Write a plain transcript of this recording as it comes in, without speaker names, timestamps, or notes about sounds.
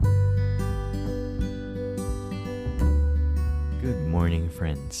morning,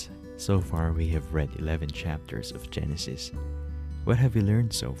 friends. So far, we have read 11 chapters of Genesis. What have we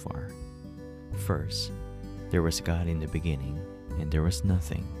learned so far? First, there was God in the beginning, and there was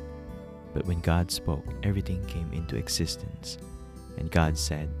nothing. But when God spoke, everything came into existence. And God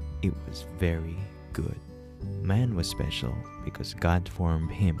said, it was very good. Man was special because God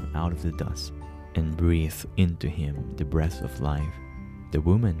formed him out of the dust and breathed into him the breath of life. The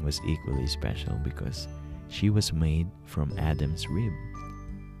woman was equally special because she was made from Adam's rib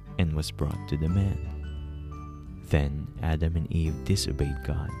and was brought to the man. Then Adam and Eve disobeyed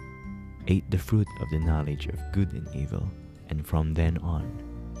God, ate the fruit of the knowledge of good and evil, and from then on,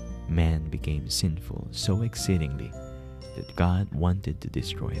 man became sinful so exceedingly that God wanted to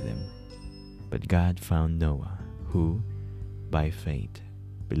destroy them. But God found Noah, who, by faith,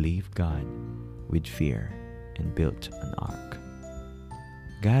 believed God with fear and built an ark.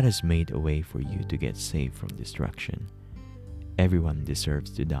 God has made a way for you to get saved from destruction. Everyone deserves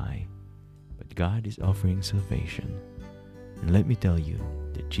to die, but God is offering salvation. And let me tell you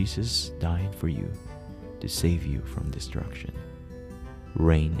that Jesus died for you to save you from destruction.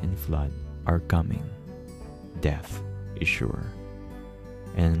 Rain and flood are coming. Death is sure.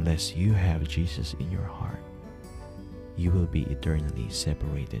 And unless you have Jesus in your heart, you will be eternally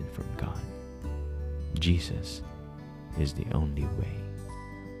separated from God. Jesus is the only way.